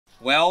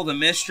Well, the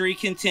mystery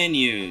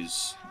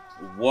continues.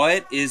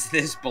 What is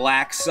this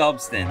black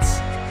substance?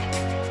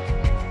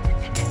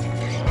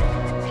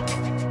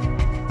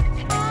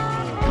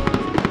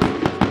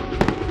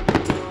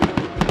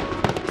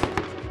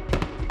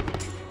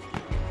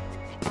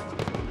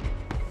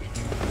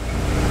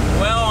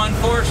 Well,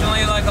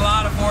 unfortunately, like a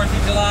lot of 4th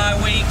of July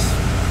weeks,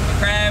 the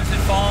crabs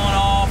have fallen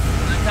off.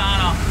 They're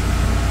kind of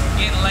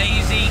getting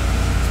lazy.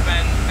 It's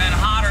been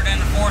hotter than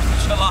the 4th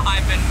of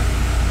July. Been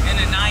in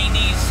the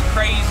 90s,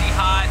 crazy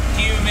hot,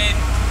 humid,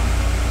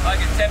 like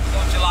a typical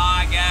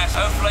July, I guess.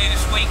 Hopefully the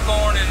sweet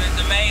corn and the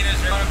tomatoes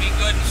are going to be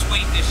good and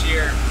sweet this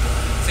year.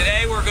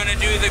 Today we're going to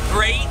do the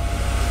Great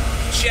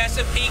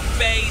Chesapeake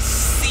Bay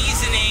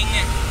Seasoning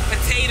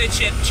Potato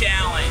Chip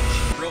Challenge.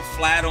 Real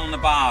flat on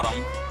the bottom,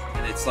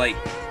 and it's like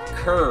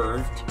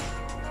curved.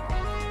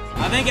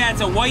 I think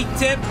that's a white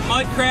tip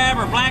mud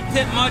crab or black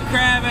tip mud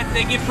crab.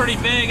 They get pretty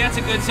big. That's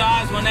a good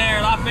size one there.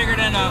 A lot bigger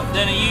than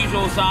a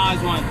usual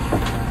size one.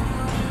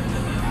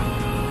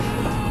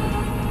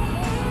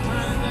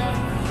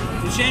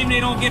 It's a shame they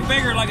don't get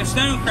bigger like a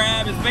stone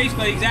crab. It's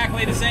basically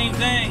exactly the same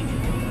thing.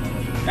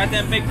 Got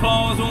them big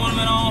claws on them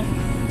and all.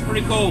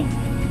 Pretty cool.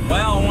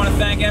 Well, I want to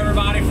thank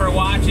everybody for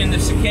watching the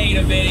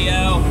cicada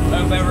video.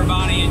 Hope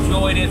everybody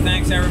enjoyed it.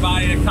 Thanks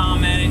everybody that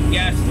commented and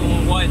guessed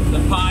on what the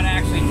pot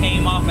actually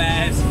came up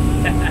as.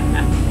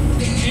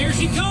 Here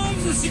she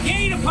comes, the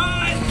cicada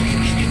pot.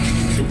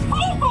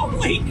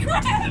 Holy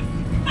crap!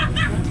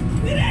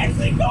 It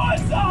actually caught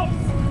some.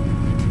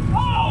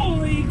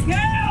 Holy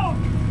cow!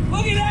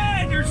 Look at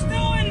that, they're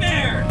still in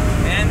there.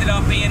 It ended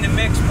up being the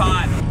mixed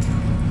pot.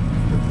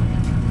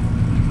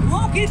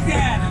 Look at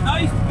that, a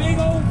nice big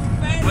old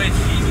fat. Which,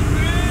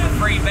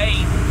 free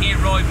bait, can't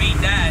really beat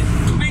that.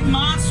 Big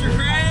monster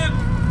crab.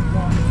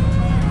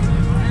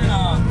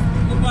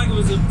 And looked like it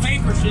was a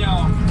paper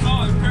shell.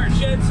 Oh, it turned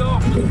shed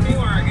soft with a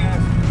peeler, I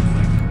guess.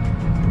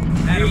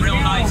 Had a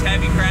real nice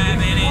heavy crab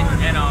in it,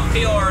 and a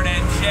peeler that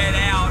shed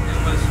out.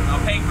 It was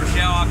a paper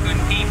shell, I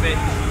couldn't keep it.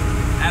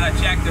 Had I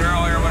checked it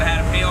earlier, would have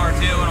had a peeler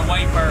too and a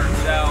white bird,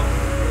 so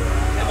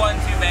it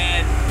wasn't too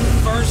bad.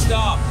 First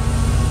up,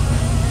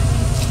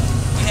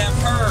 we have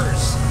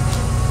hers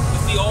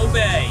with the Old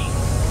Bay.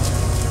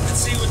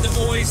 Let's see what the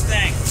boys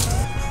think.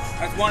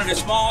 That's one of the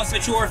smallest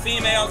mature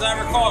females I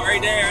ever caught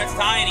right there. That's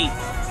tiny.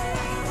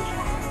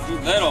 Too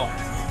little.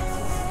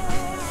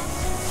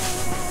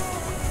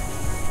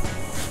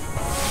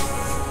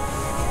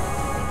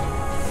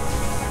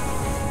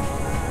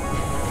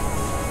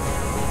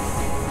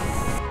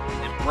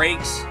 It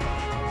breaks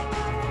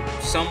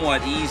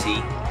somewhat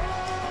easy.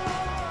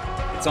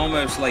 It's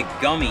almost like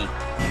gummy.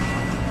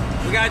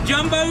 We got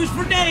jumbos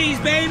for days,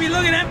 baby.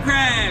 Look at them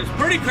crabs.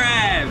 Pretty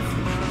crabs.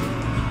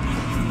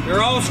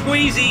 They're all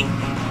squeezy.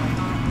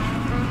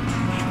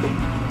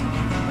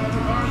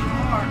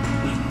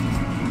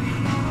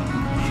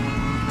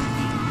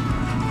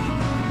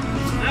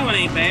 That one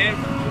ain't bad.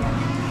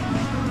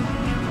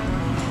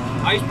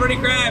 Nice pretty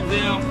crabs,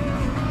 though.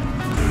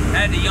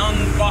 Had the young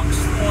bucks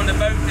on the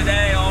boat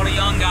today, all the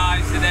young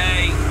guys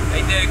today.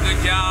 They did a good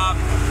job,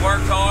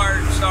 worked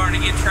hard, starting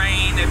to get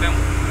trained. They've been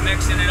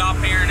mixing it up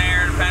here and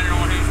there, depending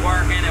on who's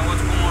working and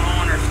what's going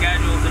on, their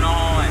schedules and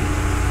all. And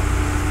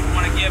I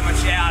want to give them a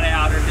shout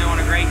out. They're doing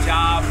a great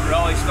job,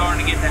 really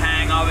starting to get the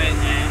hang of it,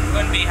 and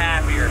couldn't be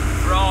happier.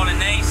 For all the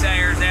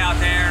naysayers out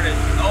there, the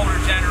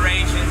older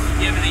generations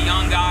giving the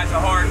young guys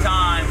a hard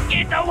time,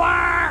 get to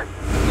work!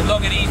 To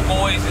look at these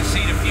boys and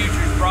see the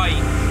future's bright.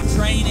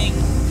 Training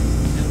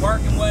and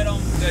working with them,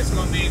 it's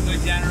going to be a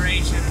good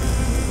generation.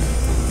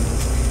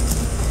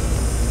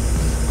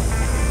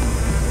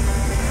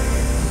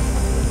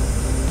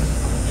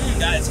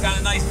 It's got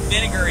a nice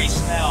vinegary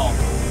smell.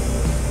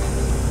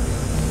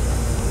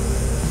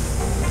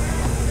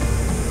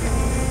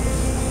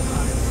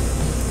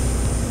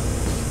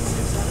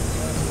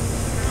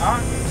 Huh?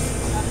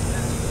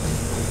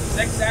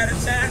 6 out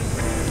of 10?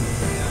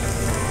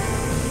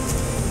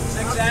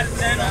 6 out of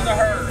 10 on the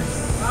herd.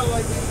 I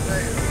like it.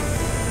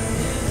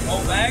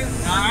 Old Bay?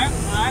 Alright,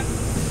 alright.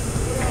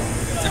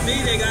 To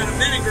me, they got a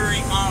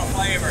vinegary kind of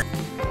flavor.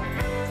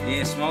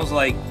 Yeah, it smells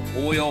like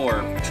oil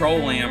or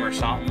petroleum or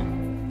something.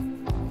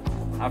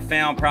 I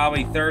found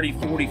probably 30,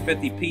 40,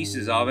 50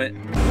 pieces of it.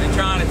 Been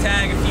trying to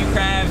tag a few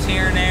crabs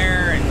here and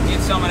there and get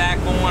some of that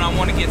going. I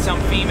want to get some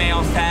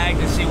females tagged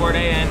and see where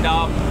they end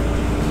up.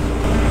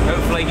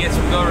 Hopefully get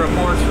some good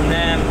reports from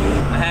them.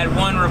 I had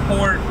one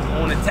report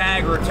on a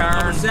tag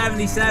return.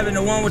 77,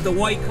 the one with the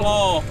white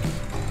claw.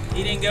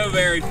 He didn't go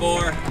very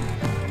far.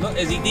 Look,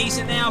 is he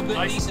decent now? Good,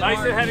 nice, decent nice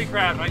hard? and heavy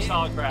crab, nice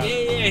solid crab.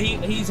 Yeah,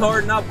 he's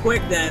hardened up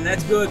quick then.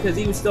 That's good because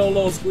he was still a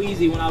little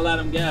squeezy when I let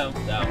him go.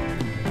 So.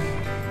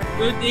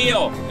 Good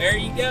deal. There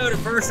you go, the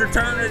first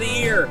return of the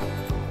year.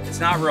 It's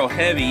not real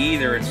heavy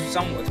either. It's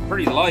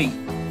pretty light.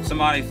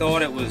 Somebody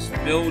thought it was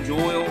bilge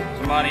oil.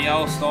 Somebody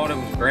else thought it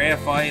was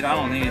graphite. I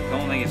don't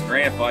think it's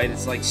graphite.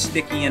 It's like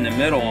sticky in the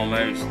middle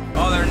almost.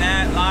 Other than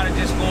that, a lot of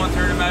just going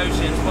through the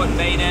motions, putting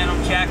bait in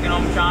them, checking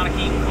them, trying to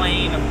keep them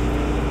clean.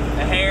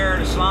 The hair,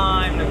 the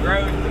slime, the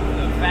growth,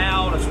 the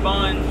foul, the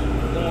sponge.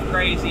 going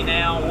crazy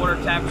now.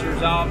 Water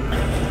temperature's up.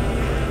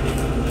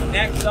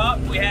 Next up,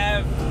 we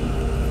have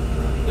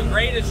the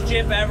greatest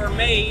chip ever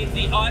made,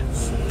 the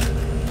Utz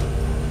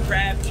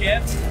crab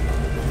chip,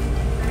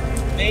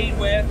 made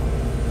with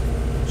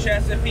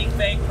Chesapeake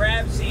Bay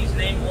crab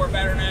seasoning, or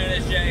better known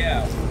as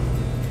J.O.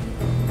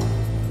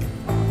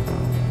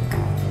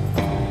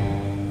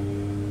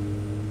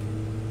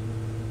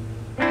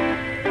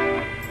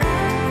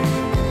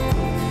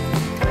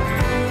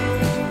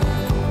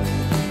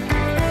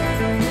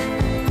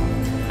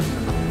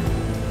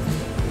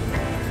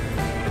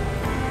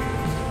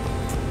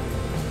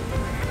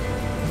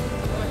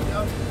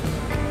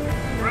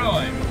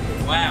 Really?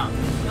 Wow.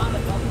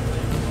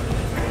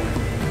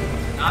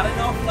 Not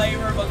enough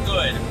flavor, but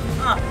good.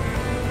 Huh.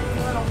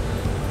 Well,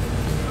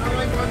 I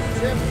like Utz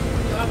chip.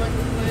 I like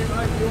the flavor.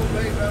 I feel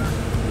way better.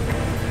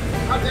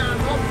 I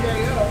love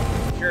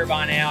J.O. Sure,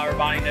 by now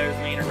everybody knows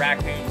me and the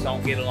raccoons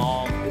don't get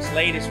along. This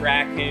latest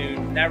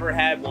raccoon, never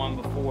had one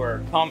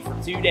before, come for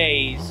 2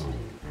 days,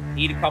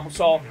 eat a couple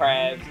salt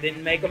crabs,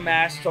 didn't make a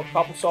mess, took a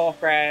couple salt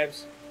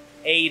crabs,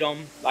 ate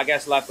them, I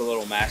guess left a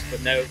little mess,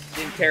 but no,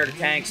 didn't tear the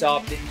tanks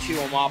up, didn't chew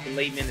them up and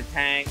leave them in the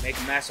tank, make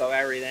a mess of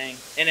everything,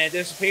 and then it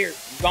disappeared,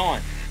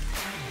 gone.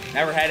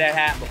 Never had that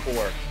happen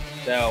before,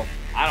 so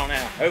I don't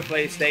know.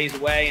 Hopefully it stays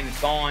away and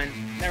it's gone.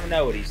 Never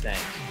know with these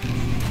things.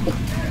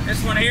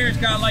 This one here has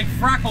got like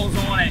freckles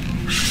on it.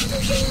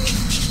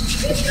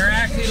 They're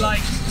actually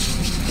like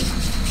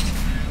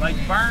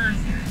burned,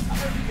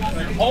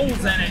 with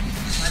holes in it,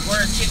 like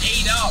where it's getting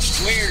ate up.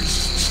 It's weird.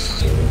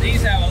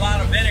 These have a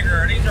lot of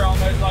vinegar. These are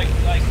almost like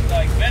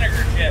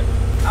vinegar chip.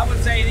 I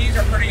would say these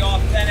are pretty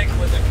authentic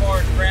with as far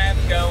as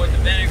crabs go with the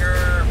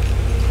vinegar.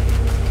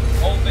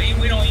 Old Bay,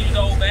 we don't use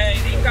Old Bay.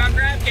 These got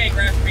crab cake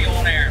recipe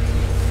on there.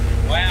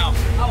 Wow,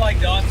 I like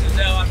the Utz's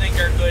though. I think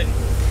they're good.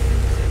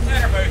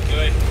 They're both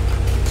good.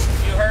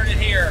 You heard it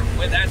here.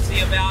 That's the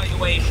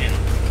evaluation.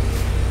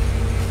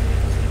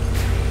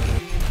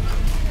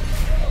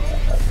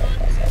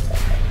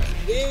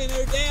 Yeah,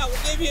 no doubt.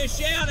 We'll give you a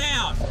shout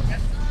out.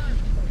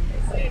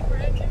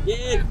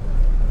 Yeah.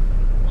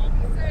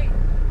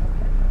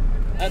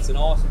 That's an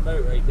awesome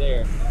boat right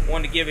there.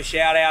 Wanted to give a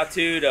shout out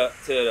to the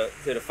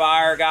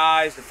fire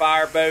guys, the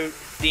fire boat,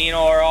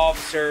 DNR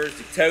officers,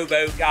 the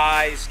towboat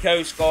guys,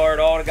 Coast Guard,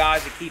 all the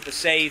guys that keep us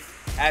safe.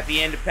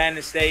 Happy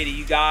Independence Day to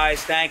you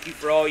guys. Thank you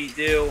for all you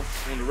do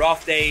on the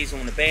rough days,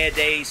 on the bad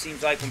days.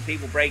 Seems like when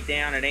people break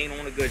down, it ain't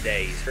on the good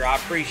days. I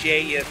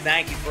appreciate you.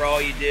 Thank you for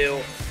all you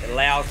do. It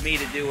allows me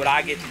to do what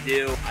I get to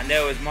do. I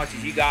know as much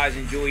as you guys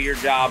enjoy your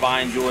job, I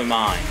enjoy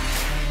mine.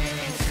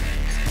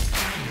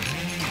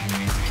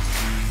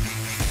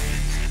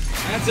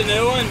 That's a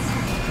new one.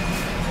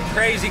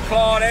 Crazy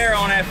claw there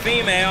on that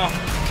female.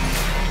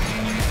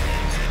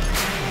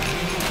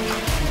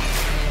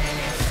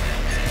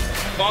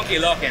 Funky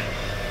looking.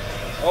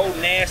 Old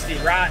nasty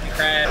rotten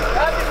crab.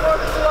 Happy 4th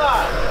of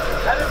July.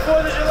 Happy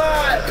 4th of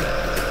July.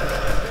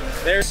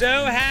 They're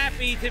so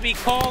happy to be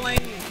calling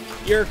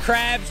your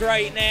crabs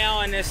right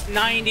now in this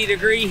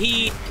 90-degree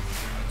heat.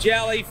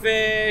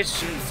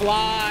 Jellyfish and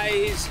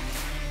flies.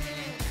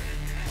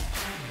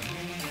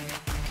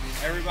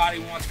 Everybody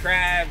wants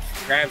crabs.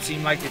 Crabs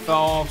seem like they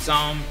fall off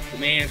some.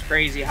 Demand's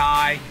crazy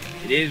high.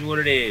 It is what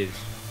it is.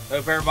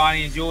 Hope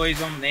everybody enjoys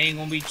them. They ain't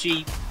gonna be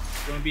cheap.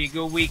 It's gonna be a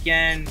good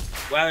weekend.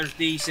 Weather's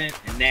decent.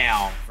 And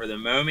now, for the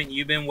moment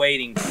you've been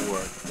waiting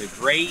for, the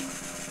great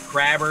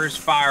Crabbers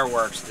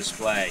fireworks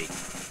display.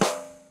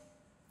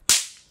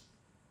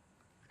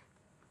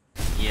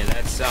 Yeah,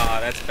 that's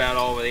about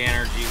all the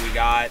energy we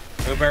got.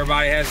 Hope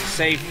everybody has a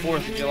safe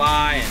 4th of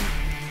July, and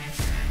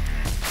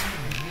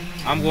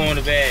I'm going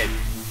to bed.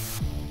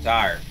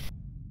 Tired.